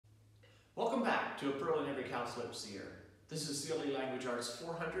Welcome back to A Pearl in Every Cow's Lips Year. This is CLE Language Arts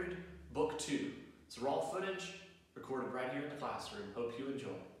 400, Book 2. It's raw footage recorded right here in the classroom. Hope you enjoy.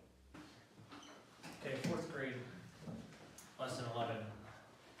 Okay, 4th grade, lesson 11.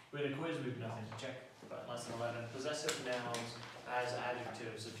 We had a quiz, we have nothing to check, but lesson 11. Possessive nouns as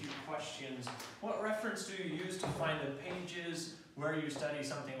adjectives. A few questions. What reference do you use to find the pages where you study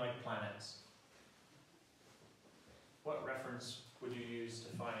something like planets? What reference would you use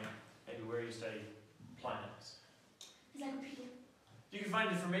to find maybe where you study planets? Encyclopedia. You can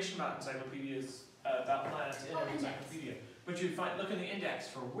find information about encyclopedias, about planets in an encyclopedia. But you'd look in the index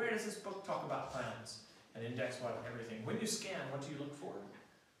for where does this book talk about planets? And index everything. When you scan, what do you look for?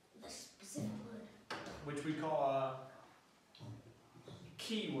 The specific word. Which we call a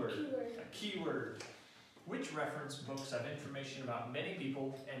keyword. A keyword. Which reference books have information about many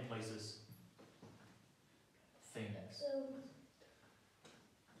people and places? Things. No.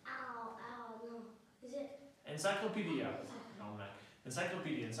 Is it? Encyclopedia. No, not.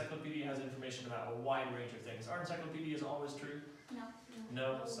 Encyclopedia. Encyclopedia has information about a wide range of things. Are encyclopedias always true?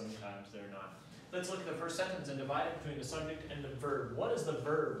 No, sometimes they're not. Let's look at the first sentence and divide it between the subject and the verb. What is the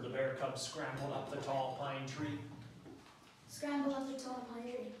verb? The bear cubs scrambled up the tall pine tree. Scramble up the tall pine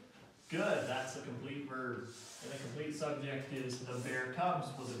tree. Good, that's the complete verb. And the complete subject is the bear cubs.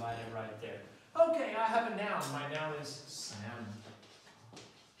 We'll divide it right there. Okay, I have a noun. My noun is Sam.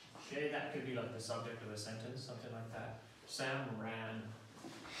 Okay, that could be like the subject of a sentence, something like that. Sam ran.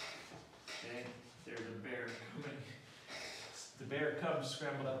 Okay, there's a bear coming. The bear cubs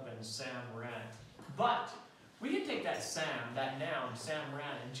scrambled up and Sam ran. But we can take that Sam, that noun, Sam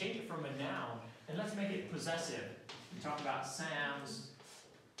ran, and change it from a noun, and let's make it possessive. We talk about Sam's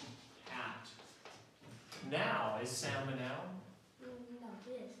hat. Now, is Sam a noun? No,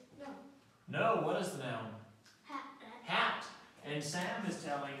 it is. No. No, what is the noun? Hat. Hat. And Sam is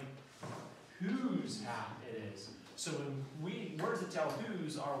telling whose hat it is. So when words that tell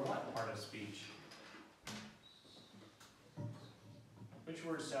whose are what part of speech? Which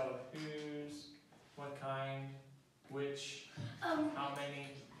words tell whose, what kind, which, how many?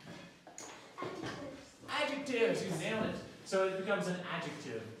 Adjectives, you nailed it. So it becomes an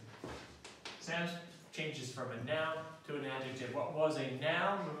adjective. Sam changes from a noun to an adjective. What was a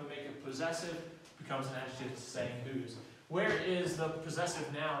noun, when we make it possessive, becomes an adjective saying whose. Where is the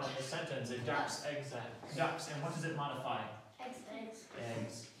possessive noun in the sentence? It ducks, eggs, ducks. And what does it modify? Eggs.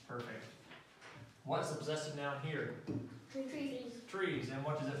 Eggs. Perfect. What's the possessive noun here? Trees. Trees. And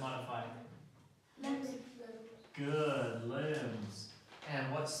what does it modify? Limbs. Good. Limbs.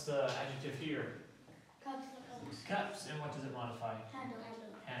 And what's the adjective here? Cups. Cups. And what does it modify? Handle.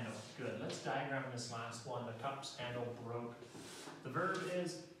 Handle. Good. Let's diagram this last one. The cup's handle broke. The verb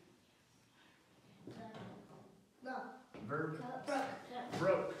is? No. Verb?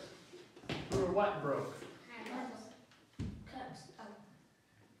 Broke. Who or what broke? Cups.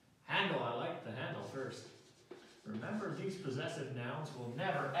 Handle. I like the handle first. Remember, these possessive nouns will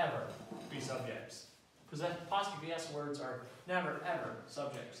never, ever be subjects. Apostrophe S words are never, ever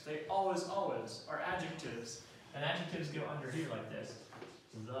subjects. They always, always are adjectives. And adjectives go under here like this.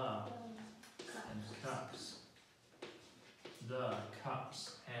 The and cups. The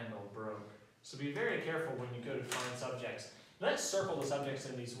cups handle broke. So be very careful when you go to find subjects. Let's circle the subjects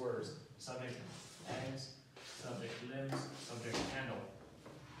in these words. Subject eggs, subject limbs, subject handle.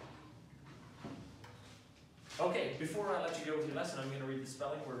 Okay, before I let you go with your lesson, I'm going to read the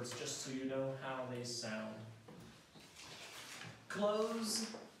spelling words just so you know how they sound. Clothes,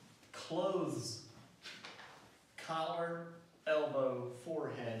 clothes. Collar, elbow,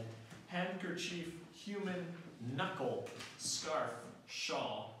 forehead. Handkerchief, human, knuckle. Scarf,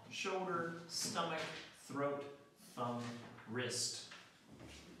 shawl. Shoulder, stomach, throat, thumb, wrist.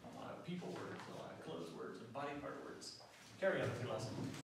 A lot of people words, a lot of clothes words, and body part words. Carry on with your lesson.